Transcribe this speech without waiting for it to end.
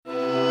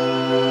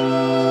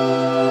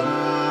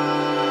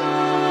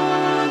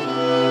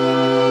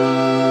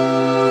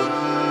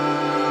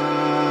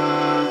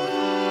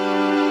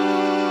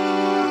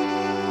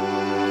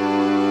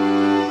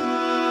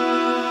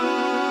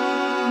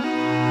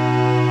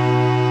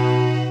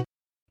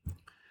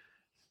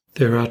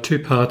There are two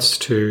parts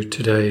to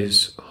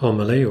today's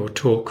homily or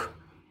talk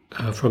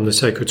from the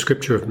sacred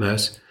scripture of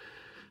Mass.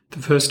 The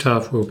first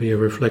half will be a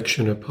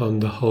reflection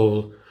upon the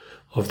whole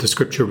of the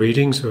scripture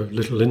readings, or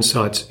little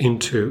insights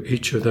into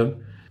each of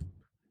them.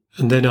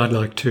 And then I'd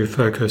like to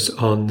focus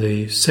on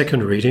the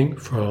second reading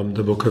from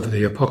the book of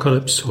the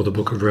Apocalypse or the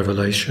book of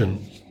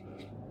Revelation.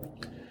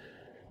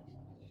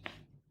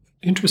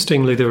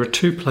 Interestingly, there are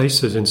two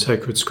places in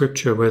sacred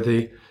scripture where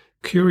the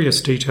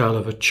curious detail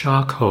of a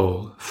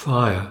charcoal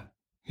fire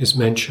is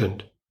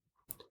mentioned.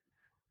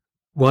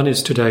 One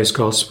is today's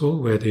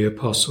Gospel, where the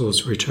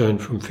apostles return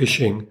from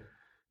fishing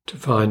to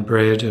find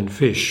bread and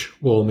fish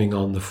warming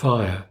on the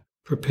fire,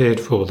 prepared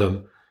for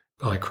them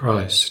by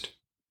Christ.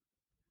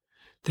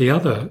 The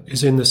other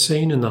is in the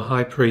scene in the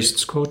high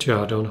priest's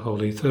courtyard on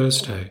Holy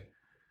Thursday,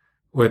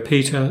 where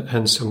Peter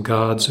and some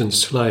guards and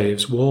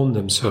slaves warm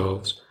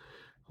themselves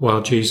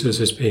while Jesus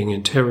is being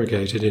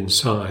interrogated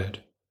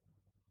inside.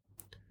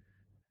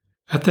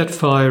 At that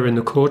fire in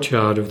the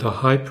courtyard of the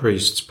high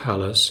priest's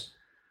palace,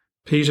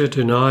 Peter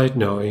denied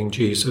knowing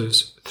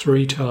Jesus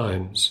 3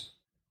 times,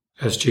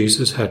 as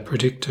Jesus had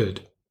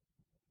predicted.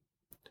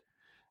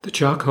 The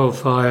charcoal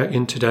fire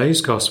in today's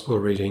Gospel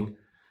reading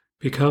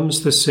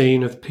becomes the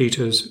scene of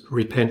Peter's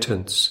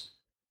repentance,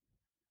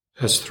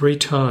 as 3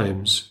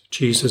 times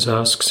Jesus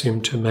asks him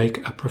to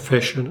make a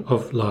profession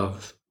of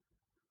love.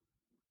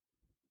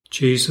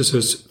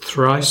 Jesus'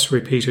 thrice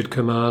repeated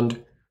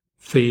command,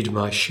 "Feed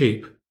my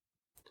sheep,"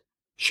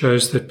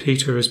 shows that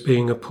Peter is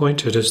being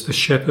appointed as the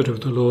shepherd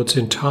of the Lord's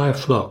entire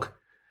flock,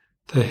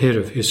 the head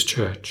of his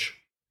church.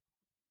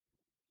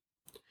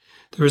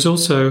 There is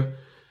also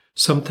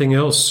something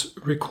else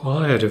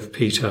required of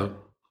Peter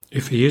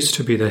if he is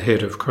to be the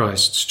head of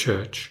Christ's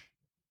church.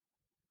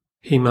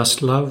 He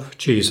must love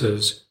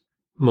Jesus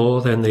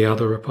more than the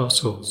other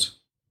apostles.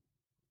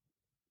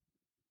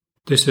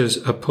 This is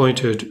a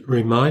pointed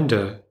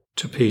reminder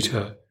to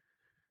Peter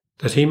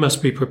that he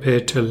must be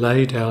prepared to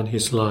lay down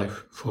his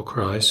life for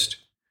Christ,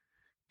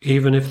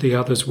 even if the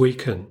others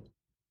weaken,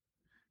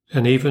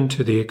 and even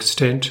to the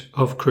extent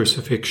of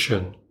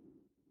crucifixion.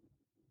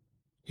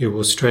 You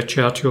will stretch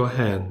out your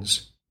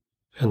hands,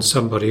 and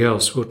somebody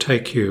else will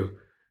take you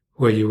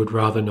where you would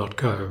rather not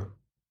go.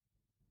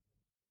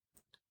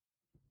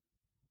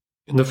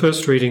 In the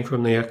first reading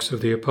from the Acts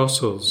of the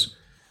Apostles,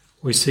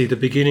 we see the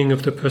beginning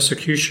of the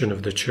persecution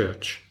of the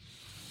church,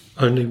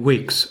 only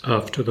weeks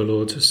after the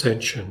Lord's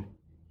ascension.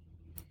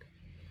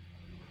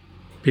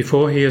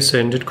 Before he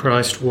ascended,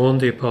 Christ warned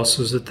the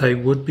apostles that they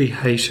would be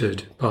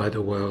hated by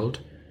the world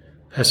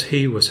as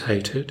he was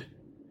hated,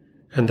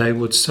 and they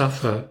would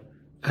suffer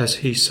as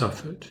he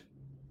suffered.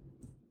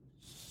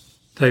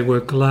 They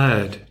were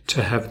glad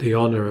to have the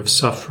honour of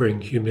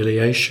suffering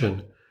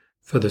humiliation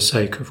for the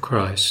sake of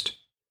Christ,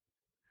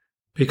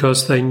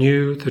 because they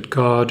knew that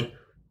God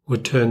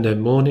would turn their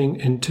mourning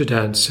into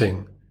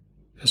dancing,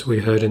 as we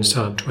heard in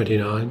Psalm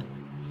 29,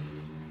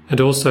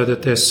 and also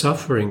that their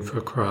suffering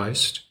for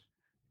Christ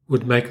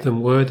would make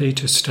them worthy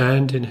to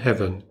stand in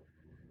heaven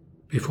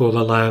before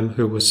the Lamb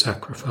who was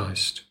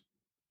sacrificed.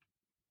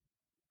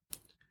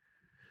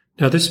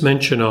 Now, this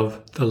mention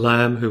of the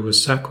Lamb who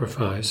was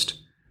sacrificed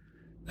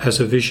as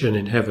a vision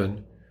in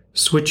heaven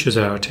switches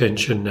our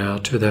attention now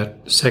to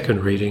that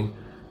second reading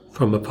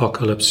from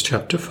Apocalypse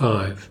chapter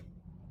 5.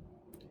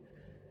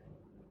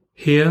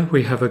 Here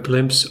we have a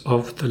glimpse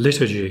of the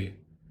liturgy,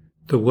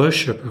 the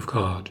worship of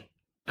God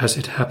as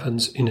it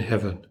happens in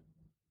heaven.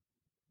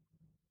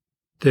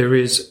 There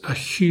is a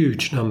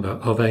huge number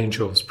of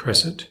angels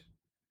present,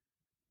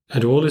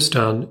 and all is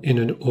done in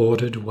an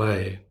ordered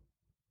way.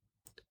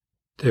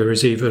 There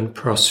is even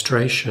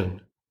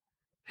prostration,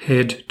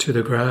 head to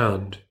the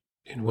ground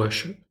in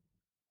worship.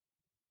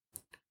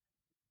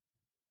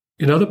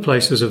 In other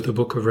places of the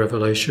book of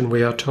Revelation,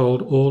 we are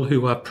told all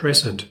who are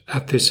present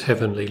at this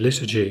heavenly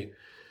liturgy,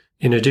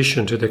 in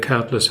addition to the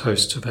countless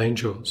hosts of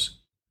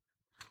angels.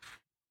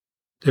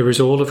 There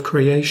is all of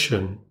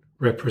creation,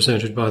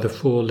 represented by the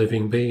 4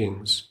 living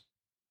beings.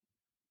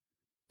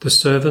 The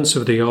servants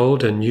of the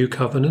Old and New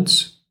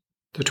Covenants,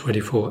 the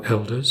 24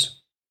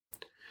 elders.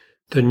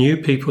 The new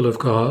people of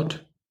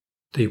God,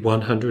 the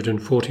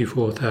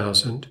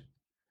 144,000,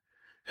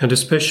 and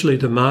especially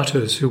the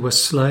martyrs who were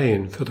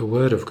slain for the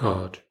word of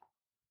God.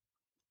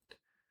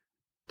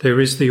 There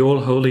is the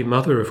all-holy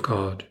Mother of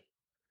God,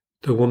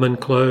 the woman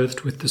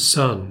clothed with the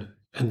sun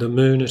and the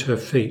moon at her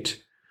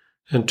feet,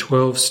 and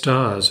 12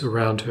 stars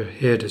around her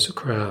head as a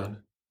crown.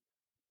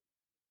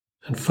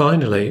 And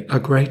finally, a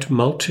great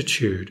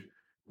multitude,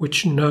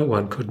 which no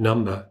one could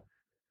number,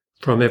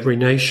 from every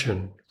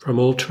nation, from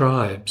all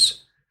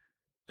tribes,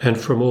 and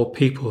from all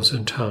peoples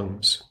and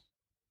tongues.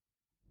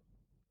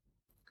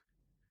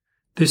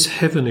 This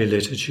heavenly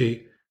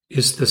liturgy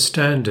is the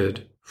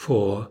standard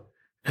for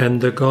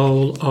and the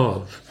goal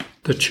of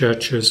the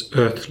Church's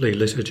earthly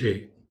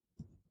liturgy.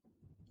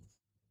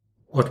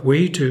 What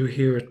we do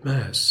here at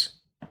Mass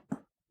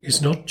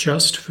is not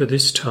just for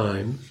this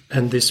time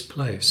and this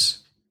place.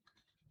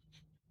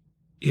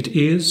 It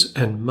is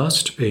and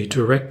must be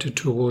directed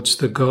towards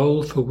the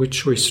goal for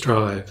which we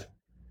strive,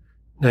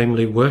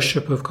 namely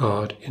worship of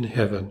God in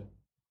heaven.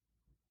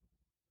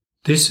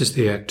 This is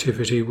the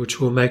activity which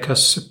will make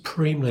us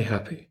supremely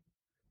happy,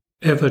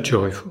 ever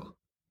joyful,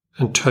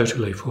 and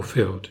totally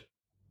fulfilled.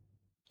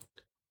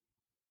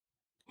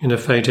 In a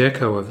faint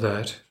echo of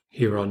that,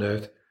 here on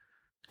earth,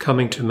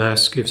 coming to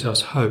Mass gives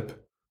us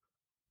hope,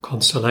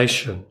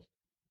 consolation,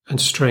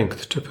 and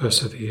strength to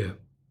persevere.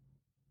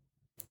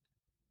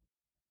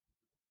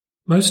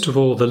 Most of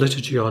all, the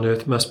liturgy on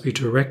earth must be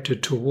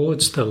directed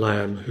towards the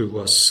Lamb who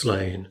was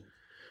slain,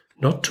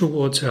 not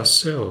towards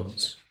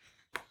ourselves.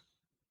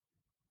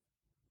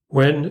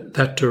 When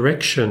that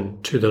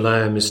direction to the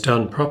Lamb is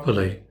done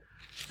properly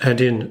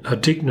and in a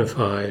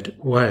dignified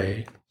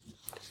way,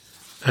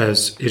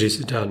 as it is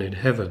done in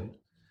heaven,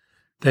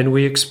 then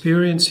we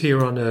experience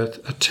here on earth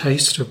a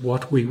taste of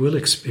what we will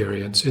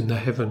experience in the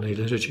heavenly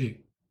liturgy.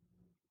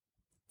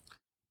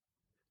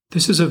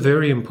 This is a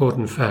very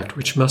important fact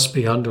which must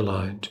be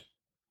underlined.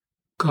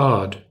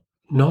 God,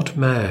 not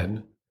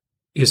man,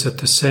 is at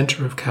the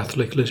centre of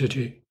Catholic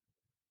liturgy.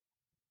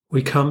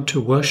 We come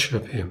to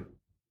worship him.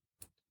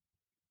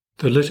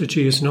 The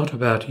liturgy is not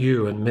about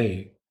you and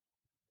me.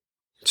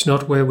 It's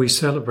not where we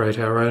celebrate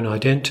our own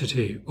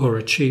identity or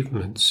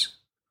achievements,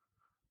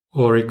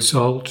 or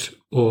exalt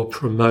or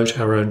promote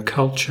our own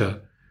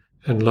culture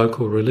and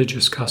local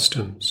religious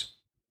customs.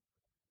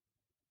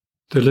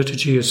 The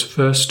liturgy is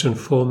first and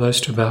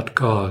foremost about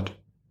God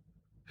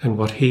and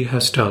what he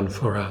has done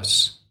for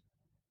us.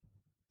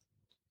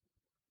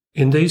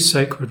 In these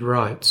sacred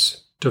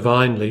rites,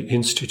 divinely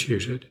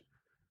instituted,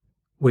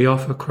 we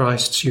offer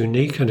Christ's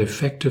unique and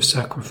effective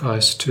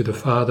sacrifice to the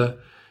Father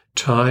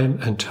time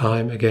and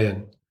time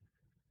again,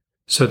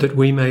 so that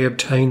we may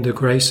obtain the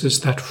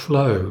graces that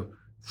flow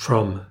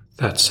from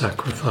that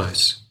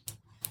sacrifice.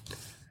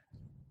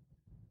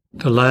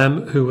 The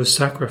Lamb who was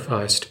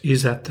sacrificed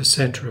is at the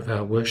centre of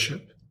our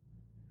worship,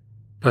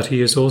 but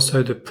he is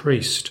also the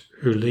priest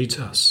who leads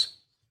us,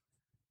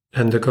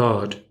 and the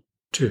God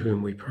to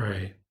whom we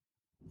pray.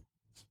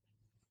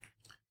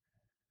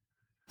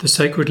 The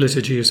sacred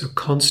liturgy is a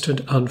constant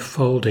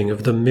unfolding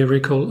of the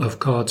miracle of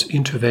God's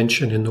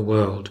intervention in the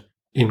world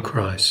in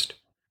Christ,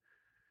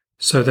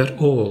 so that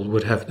all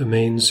would have the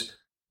means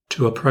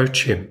to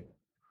approach him,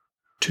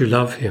 to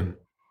love him,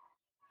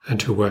 and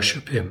to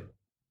worship him.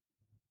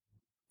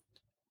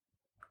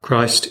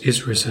 Christ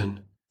is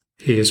risen.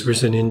 He is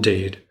risen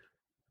indeed.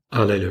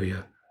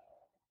 Alleluia.